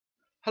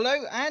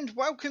Hello and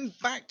welcome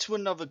back to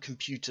another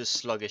Computer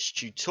Sluggish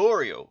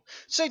tutorial.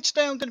 So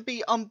today I'm going to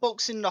be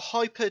unboxing the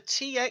Hyper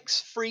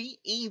TX3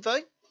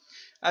 EVO.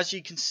 As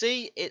you can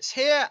see, it's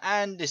here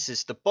and this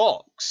is the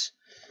box.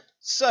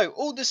 So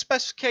all the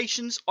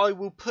specifications I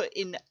will put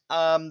in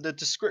the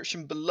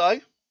description below.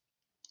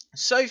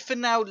 So for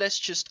now, let's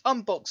just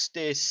unbox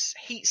this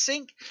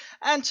heatsink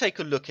and take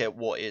a look at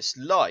what it's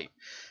like.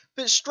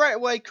 But straight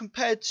away,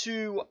 compared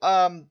to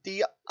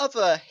the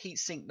other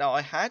heatsink that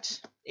I had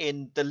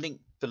in the link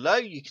below,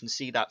 you can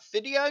see that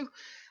video.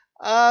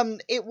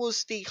 It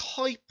was the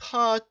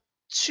Hyper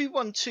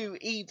 212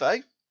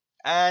 EVO,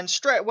 and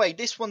straight away,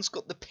 this one's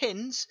got the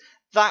pins.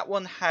 That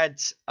one had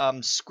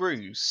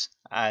screws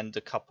and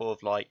a couple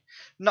of like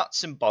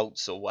nuts and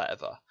bolts or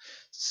whatever.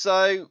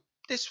 So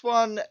this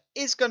one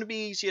is going to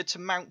be easier to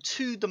mount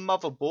to the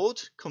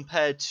motherboard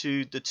compared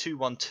to the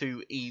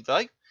 212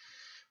 EVO.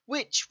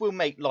 Which will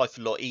make life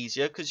a lot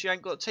easier because you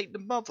ain't got to take the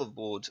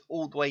motherboard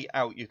all the way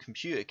out your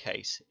computer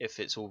case if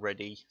it's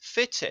already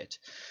fitted.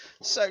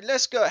 So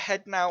let's go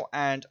ahead now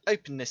and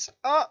open this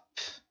up.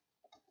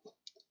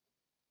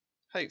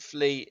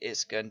 Hopefully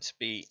it's going to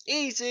be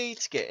easy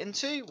to get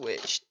into,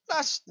 which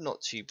that's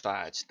not too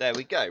bad. There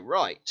we go.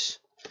 Right.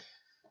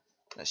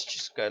 Let's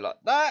just go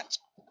like that.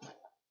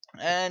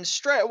 And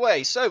straight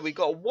away, so we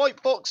got a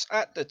white box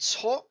at the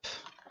top,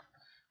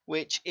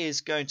 which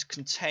is going to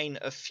contain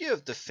a few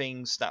of the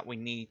things that we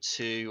need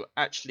to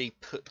actually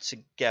put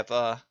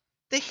together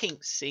the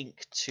heatsink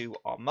to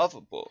our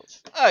motherboard.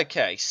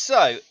 Okay,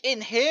 so in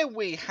here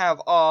we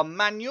have our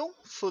manual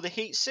for the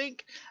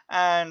heatsink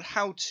and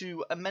how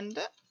to amend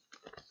it.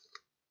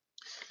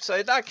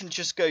 So that can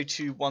just go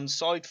to one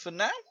side for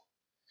now.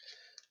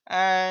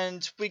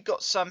 And we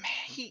got some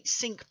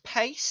heatsink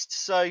paste,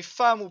 so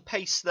thermal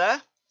paste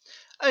there.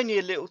 Only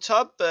a little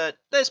tub, but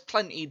there's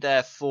plenty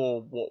there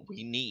for what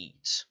we need.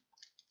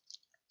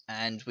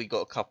 And we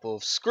got a couple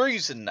of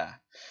screws in there.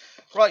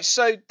 Right,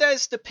 so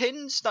there's the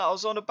pins that I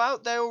was on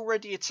about. They're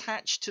already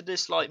attached to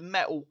this like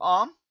metal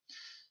arm.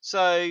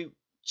 So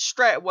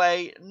straight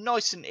away,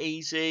 nice and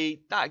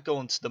easy. That go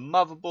onto the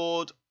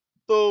motherboard.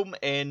 Boom,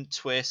 in,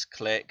 twist,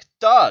 click,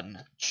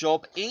 done.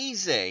 Job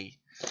easy.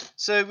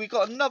 So we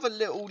got another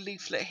little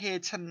leaflet here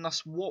telling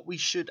us what we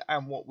should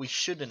and what we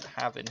shouldn't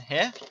have in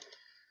here.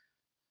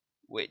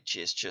 Which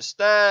is just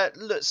there.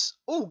 Looks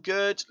all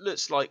good.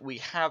 Looks like we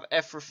have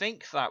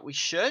everything that we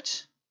should.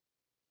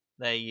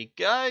 There you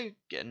go.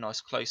 Get a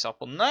nice close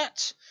up on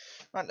that.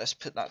 Right, let's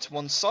put that to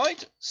one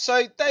side.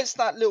 So there's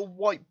that little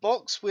white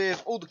box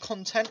with all the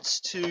contents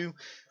to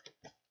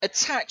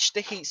attach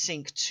the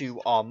heatsink to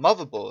our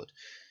motherboard.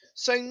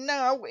 So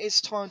now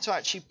it's time to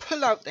actually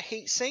pull out the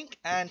heatsink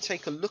and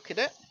take a look at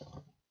it.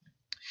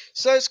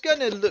 So it's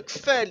going to look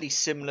fairly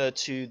similar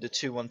to the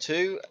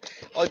 212.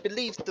 I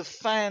believe the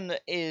fan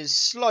is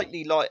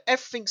slightly light.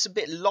 Everything's a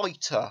bit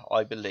lighter,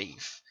 I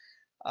believe.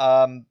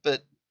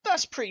 But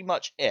that's pretty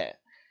much it.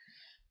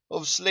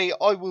 Obviously,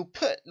 I will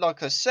put,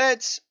 like I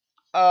said,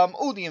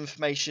 all the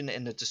information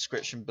in the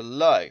description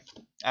below.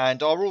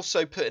 And I'll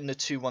also put in the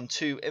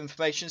 212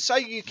 information so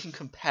you can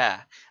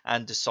compare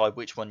and decide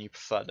which one you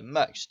prefer the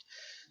most.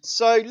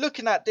 So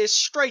looking at this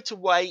straight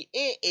away,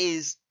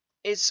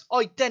 it's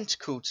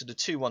identical to the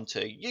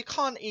 212. You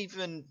can't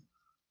even,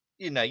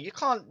 you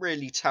can't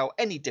really tell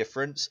any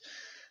difference.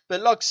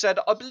 But like I said,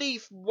 I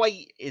believe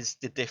weight is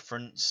the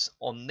difference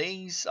on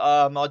these.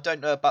 I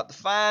don't know about the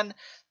fan.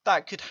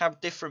 That could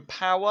have different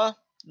power.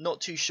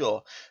 Not too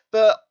sure.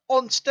 But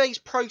on today's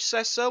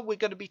processor, we're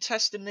going to be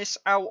testing this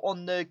out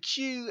on the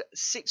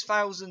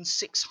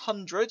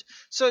Q6600.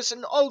 So it's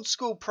an old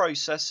school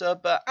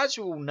processor, but as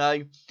you all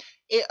know,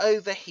 it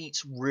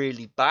overheats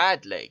really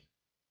badly.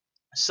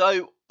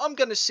 So I'm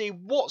going to see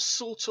what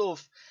sort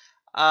of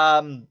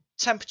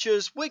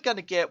temperatures we're going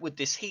to get with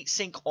this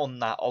heatsink on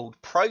that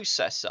old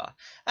processor.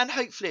 And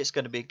hopefully it's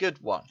going to be a good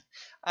one.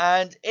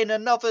 And in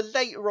another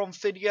later on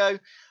video,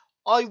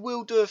 I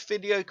will do a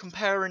video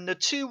comparing the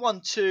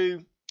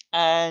 212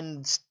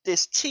 and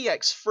this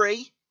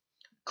TX3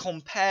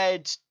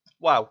 compared,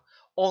 well,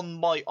 on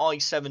my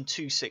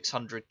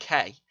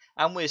i7-2600K.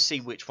 And we'll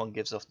see which one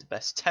gives off the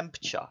best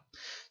temperature.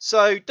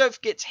 So don't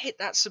forget to hit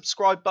that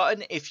subscribe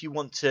button if you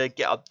want to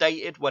get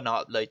updated when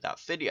I upload that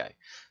video.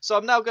 So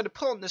I'm now going to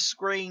put on the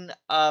screen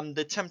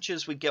the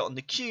temperatures we get on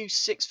the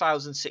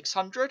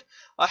Q6600.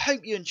 I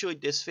hope you enjoyed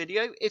this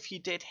video. If you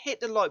did, hit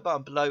the like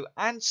button below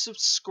and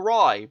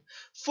subscribe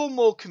for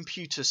more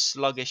Computer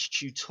Sluggish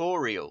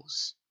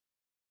tutorials.